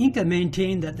 The Inca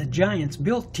maintained that the giants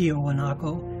built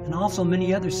Tiahuanaco and also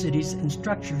many other cities and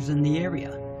structures in the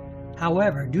area.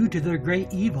 However, due to their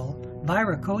great evil,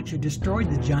 Viracocha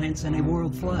destroyed the giants in a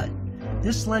world flood.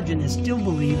 This legend is still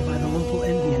believed by the local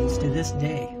Indians to this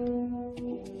day.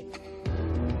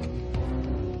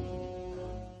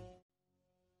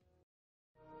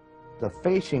 The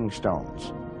facing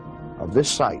stones of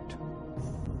this site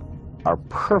are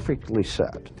perfectly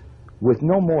set with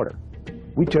no mortar.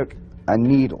 We took a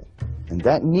needle, and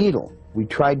that needle we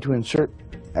tried to insert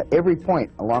at every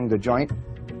point along the joint,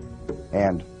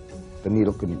 and the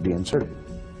needle couldn't be inserted.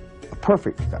 A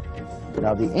perfect cut.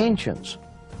 Now the ancients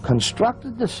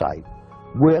constructed the site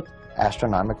with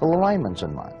astronomical alignments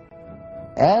in mind.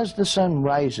 As the sun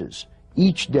rises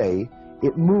each day,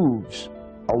 it moves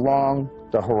along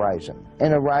the horizon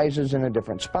and arises in a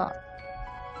different spot.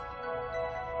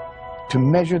 To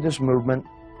measure this movement,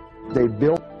 they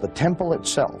built the temple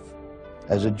itself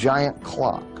as a giant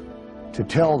clock to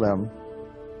tell them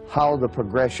how the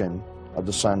progression of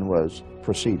the sun was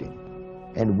proceeding.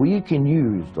 And we can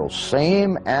use those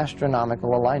same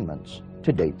astronomical alignments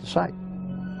to date the site.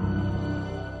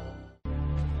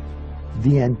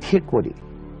 The antiquity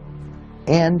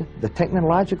and the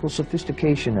technological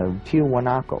sophistication of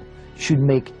Tiahuanaco should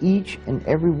make each and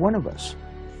every one of us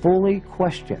fully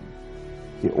question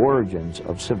the origins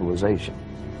of civilization.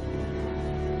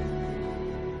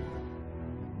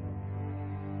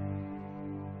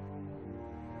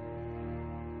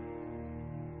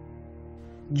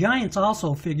 Giants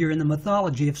also figure in the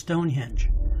mythology of Stonehenge,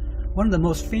 one of the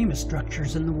most famous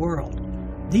structures in the world.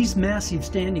 These massive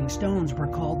standing stones were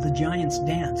called the Giants'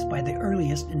 Dance by the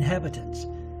earliest inhabitants,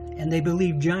 and they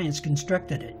believe giants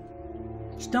constructed it.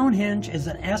 Stonehenge is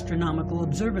an astronomical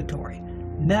observatory,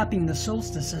 mapping the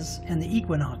solstices and the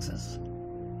equinoxes.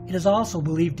 It is also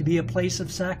believed to be a place of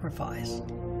sacrifice.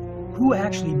 Who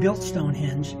actually built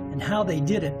Stonehenge and how they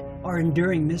did it are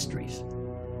enduring mysteries.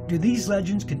 Do these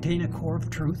legends contain a core of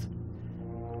truth?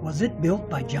 Was it built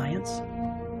by giants?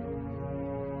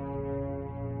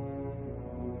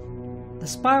 The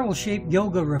spiral-shaped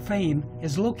Gilgal Rephaim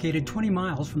is located 20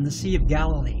 miles from the Sea of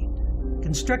Galilee.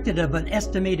 Constructed of an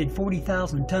estimated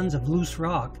 40,000 tons of loose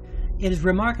rock, it is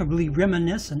remarkably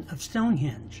reminiscent of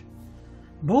Stonehenge.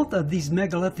 Both of these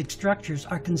megalithic structures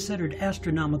are considered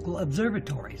astronomical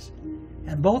observatories,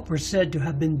 and both were said to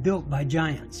have been built by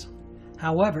giants.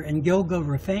 However, in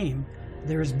Gilgal-Rephaim,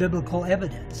 there is biblical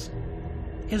evidence.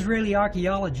 Israeli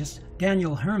archaeologist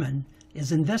Daniel Herman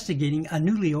is investigating a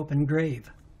newly opened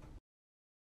grave.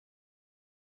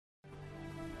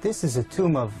 This is a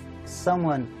tomb of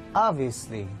someone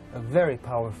obviously a very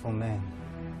powerful man.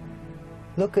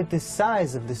 Look at the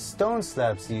size of the stone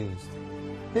slabs used.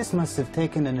 This must have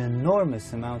taken an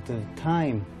enormous amount of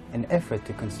time and effort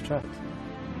to construct.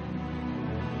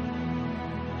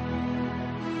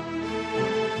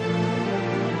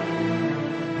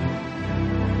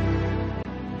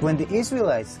 When the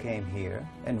Israelites came here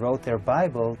and wrote their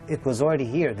Bible, it was already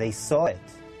here. They saw it.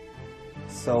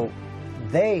 So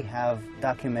they have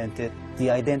documented the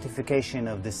identification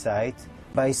of the site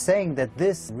by saying that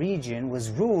this region was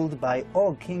ruled by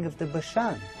Og, king of the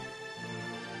Bashan.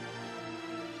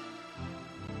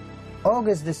 Og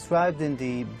is described in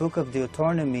the book of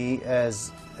Deuteronomy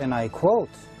as, and I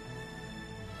quote,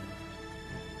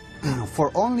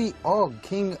 "For only Og,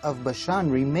 king of Bashan,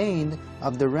 remained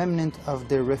of the remnant of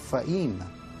the Rephaim."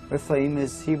 Rephaim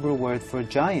is Hebrew word for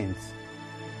giant.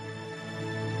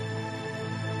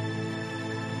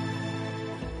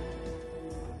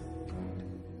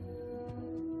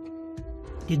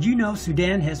 Did you know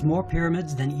Sudan has more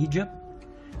pyramids than Egypt?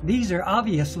 These are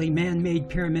obviously man-made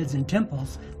pyramids and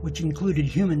temples which included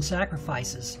human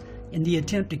sacrifices in the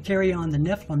attempt to carry on the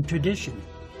Nephilim tradition.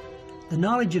 The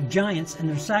knowledge of giants and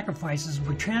their sacrifices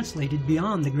were translated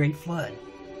beyond the Great Flood.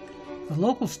 The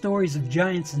local stories of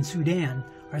giants in Sudan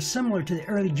are similar to the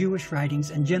early Jewish writings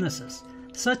in Genesis,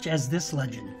 such as this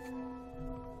legend.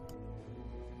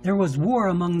 There was war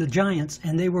among the giants,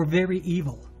 and they were very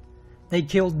evil. They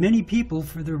killed many people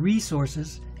for their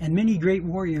resources, and many great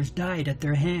warriors died at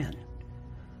their hand.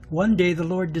 One day the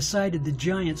Lord decided the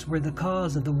giants were the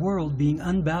cause of the world being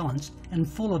unbalanced and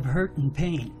full of hurt and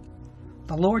pain.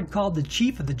 The Lord called the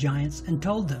chief of the giants and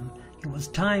told them it was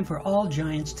time for all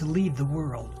giants to leave the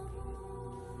world.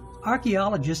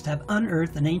 Archaeologists have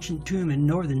unearthed an ancient tomb in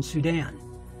northern Sudan,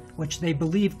 which they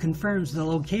believe confirms the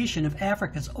location of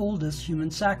Africa's oldest human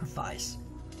sacrifice.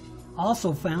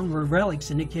 Also found were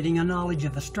relics indicating a knowledge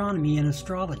of astronomy and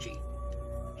astrology.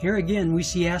 Here again we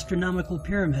see astronomical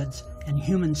pyramids and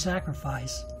human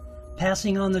sacrifice,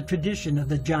 passing on the tradition of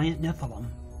the giant Nephilim.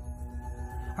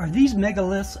 Are these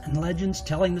megaliths and legends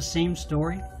telling the same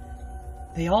story?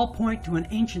 They all point to an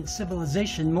ancient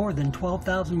civilization more than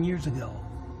 12,000 years ago.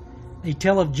 They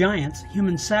tell of giants,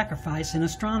 human sacrifice, and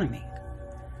astronomy.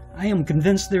 I am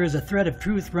convinced there is a thread of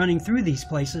truth running through these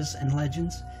places and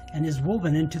legends and is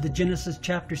woven into the Genesis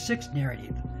chapter 6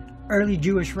 narrative, early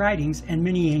Jewish writings, and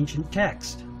many ancient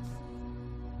texts.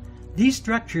 These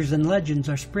structures and legends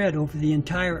are spread over the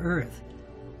entire earth.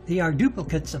 They are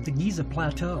duplicates of the Giza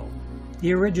Plateau,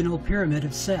 the original pyramid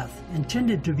of Seth,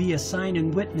 intended to be a sign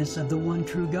and witness of the one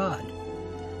true God.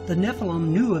 The Nephilim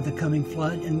knew of the coming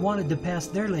flood and wanted to pass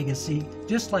their legacy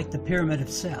just like the pyramid of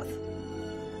Seth.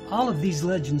 All of these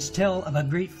legends tell of a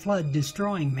great flood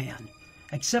destroying man,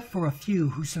 except for a few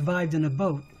who survived in a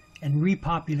boat and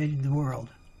repopulated the world.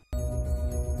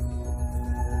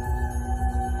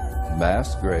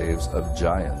 Mass graves of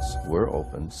giants were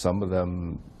opened. Some of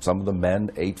the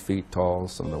men 8 feet tall,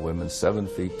 some of the women 7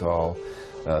 feet tall,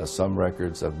 some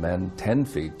records of men 10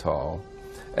 feet tall,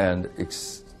 and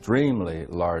extremely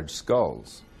large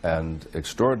skulls. And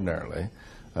extraordinarily,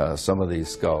 some of these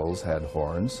skulls had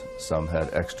horns, some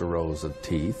had extra rows of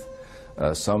teeth,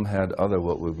 some had other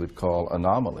what we would call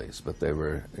anomalies, but they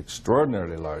were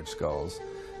extraordinarily large skulls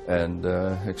and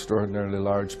extraordinarily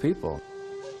large people.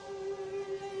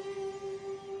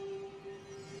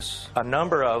 A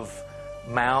number of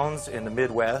mounds in the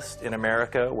Midwest in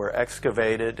America were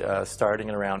excavated starting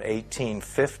in around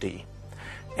 1850.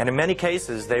 And in many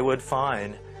cases, they would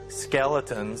find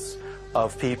skeletons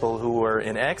of people who were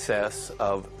in excess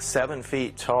of 7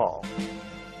 feet tall.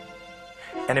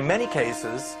 And in many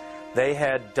cases, they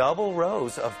had double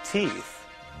rows of teeth,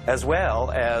 as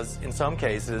well as, in some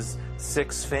cases,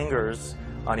 6 fingers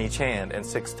on each hand and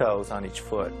 6 toes on each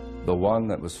foot. The one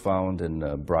that was found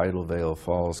in Bridal Veil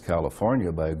Falls,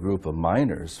 California by a group of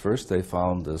miners, first they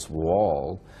found this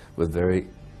wall with very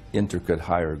intricate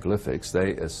hieroglyphics.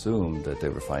 They assumed that they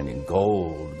were finding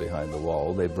gold behind the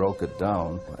wall. They broke it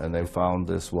down and they found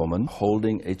this woman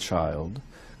holding a child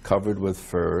covered with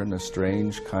fur and a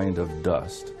strange kind of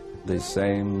dust. The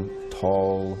same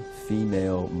tall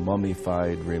female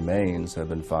mummified remains have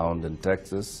been found in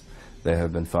Texas. They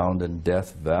have been found in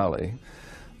Death Valley.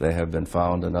 They have been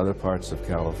found in other parts of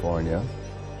California.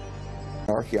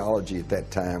 Archaeology at that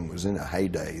time was in a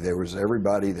heyday. There was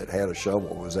everybody that had a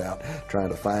shovel was out trying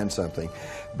to find something.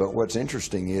 But what's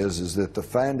interesting is that the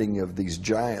finding of these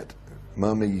giant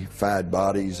mummified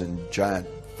bodies and giant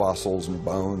fossils and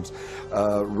bones,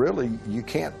 really you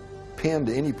can't pin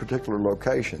to any particular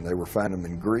location. They were finding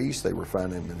them in Greece, they were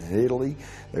finding them in Italy,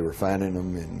 they were finding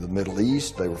them in the Middle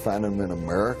East, they were finding them in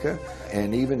America.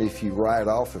 And even if you write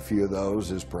off a few of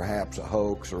those as perhaps a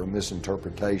hoax or a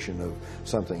misinterpretation of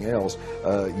something else,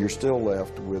 you're still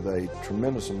left with a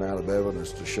tremendous amount of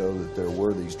evidence to show that there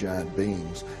were these giant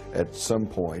beings at some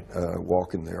point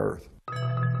walking the earth.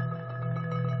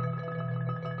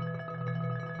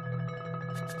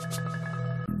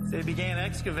 They began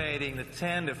excavating the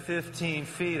 10 to 15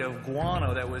 feet of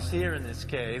guano that was here in this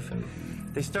cave.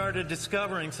 They started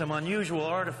discovering some unusual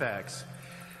artifacts.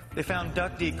 They found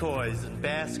duck decoys and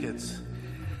baskets,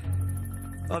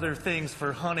 other things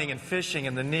for hunting and fishing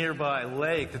in the nearby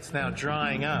lake that's now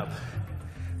drying up.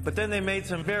 But then they made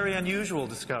some very unusual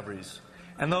discoveries,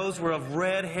 and those were of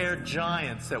red-haired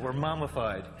giants that were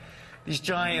mummified. These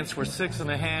giants were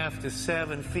 6.5 to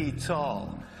 7 feet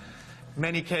tall. In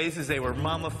many cases, they were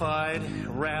mummified,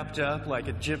 wrapped up like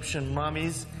Egyptian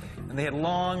mummies, and they had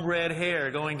long red hair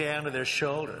going down to their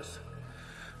shoulders.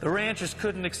 The ranchers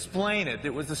couldn't explain it.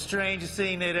 It was the strangest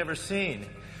thing they'd ever seen.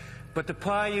 But the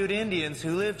Paiute Indians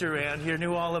who lived around here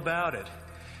knew all about it.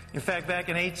 In fact, back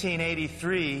in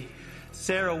 1883,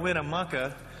 Sarah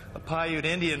Winnemucca, a Paiute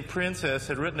Indian princess,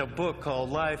 had written a book called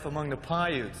Life Among the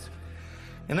Paiutes.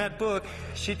 In that book,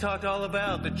 she talked all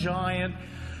about the giant,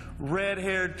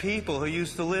 red-haired people who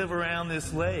used to live around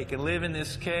this lake and live in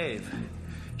this cave.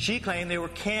 She claimed they were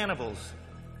cannibals.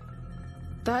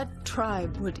 That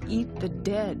tribe would eat the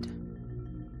dead.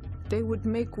 They would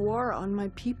make war on my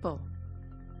people.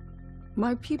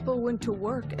 My people went to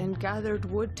work and gathered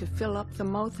wood to fill up the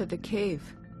mouth of the cave.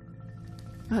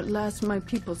 At last my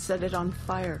people set it on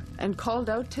fire and called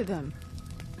out to them,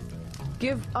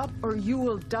 "Give up or you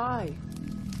will die."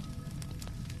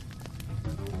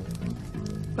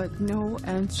 But no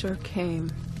answer came.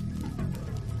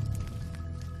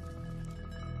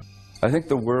 I think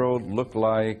the world looked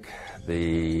like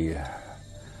the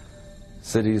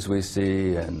cities we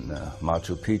see in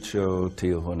Machu Picchu,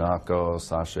 Tiahuanaco,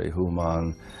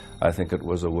 Sacsayhuaman. I think it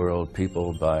was a world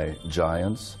peopled by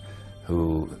giants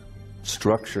who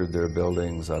structured their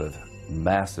buildings out of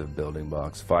massive building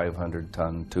blocks,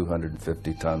 500-ton,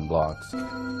 250-ton blocks.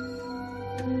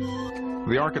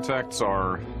 The architects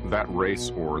are that race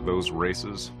or those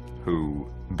races who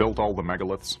built all the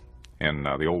megaliths in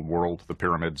the old world, the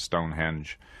pyramids,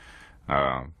 Stonehenge.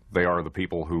 They are the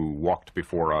people who walked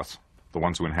before us, the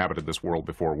ones who inhabited this world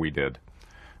before we did.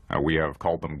 We have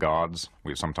called them gods.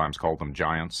 We've sometimes called them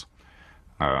giants.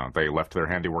 They left their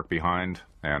handiwork behind,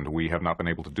 and we have not been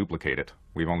able to duplicate it.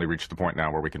 We've only reached the point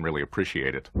now where we can really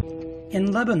appreciate it.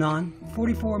 In Lebanon,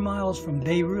 44 miles from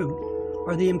Beirut,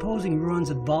 are the imposing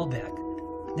ruins of Baalbek.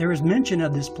 There is mention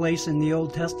of this place in the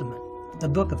Old Testament, the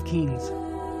Book of Kings.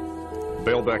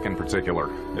 Baalbek in particular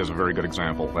is a very good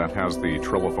example. That has the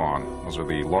trilithon. Those are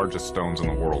the largest stones in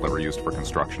the world ever used for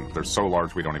construction. They're so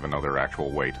large we don't even know their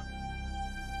actual weight.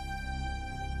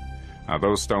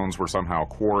 Those stones were somehow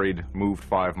quarried, moved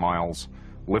 5 miles,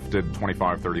 lifted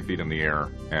 25, 30 feet in the air,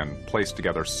 and placed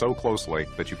together so closely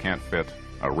that you can't fit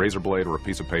a razor blade or a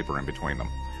piece of paper in between them.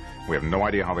 We have no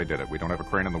idea how they did it. We don't have a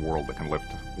crane in the world that can lift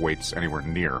weights anywhere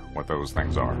near what those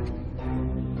things are.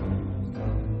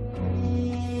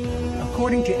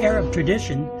 According to Arab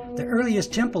tradition, the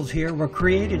earliest temples here were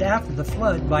created after the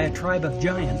flood by a tribe of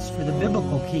giants for the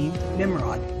biblical king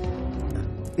Nimrod.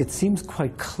 It seems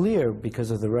quite clear because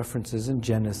of the references in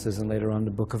Genesis and later on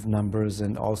the book of Numbers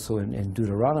and also in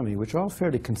Deuteronomy, which are all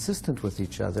fairly consistent with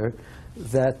each other,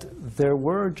 that there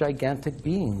were gigantic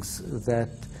beings that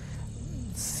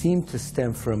seem to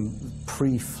stem from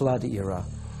pre-flood era.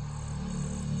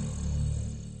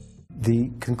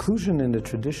 The conclusion in the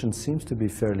tradition seems to be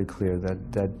fairly clear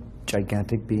that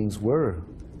gigantic beings were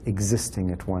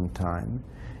existing at one time,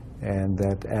 and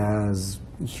that as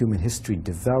human history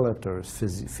developed, or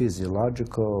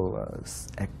physiological,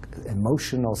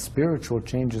 emotional, spiritual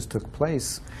changes took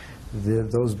place,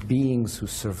 those beings who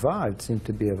survived seemed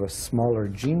to be of a smaller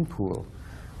gene pool.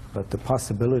 But the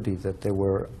possibility that there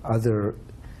were other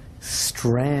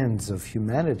strands of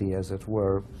humanity, as it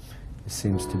were,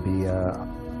 seems to be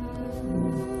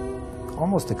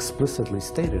almost explicitly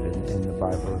stated in the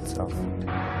Bible itself.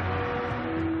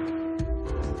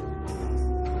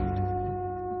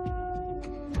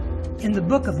 In the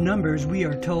book of Numbers, we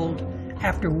are told,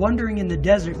 after wandering in the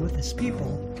desert with his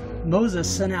people, Moses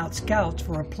sent out scouts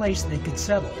for a place they could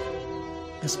settle.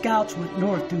 the scouts went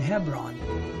north to Hebron.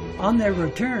 On their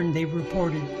return, they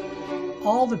reported,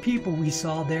 "All the people we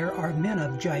saw there are men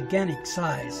of gigantic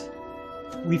size.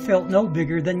 We felt no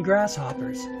bigger than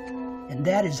grasshoppers, and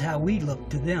that is how we looked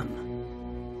to them."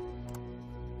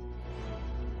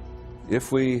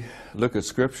 If we look at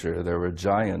Scripture, there were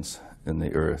giants in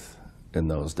the earth in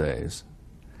those days.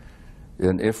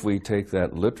 And if we take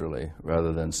that literally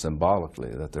rather than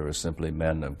symbolically, that there were simply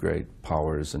men of great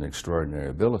powers and extraordinary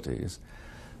abilities,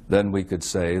 then we could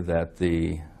say that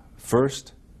the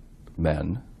first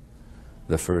men,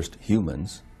 the first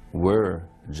humans, were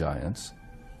giants,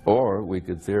 or we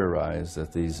could theorize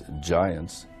that these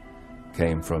giants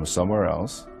came from somewhere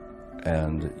else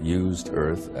and used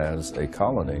Earth as a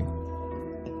colony.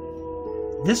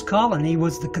 This colony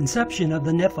was the conception of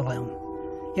the Nephilim.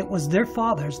 It was their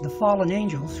fathers, the fallen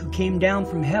angels, who came down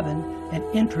from heaven and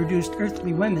introduced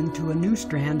earthly women to a new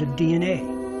strand of DNA,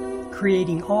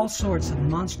 creating all sorts of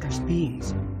monstrous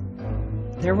beings.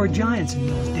 There were giants in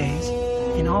those days,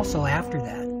 and also after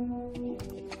that.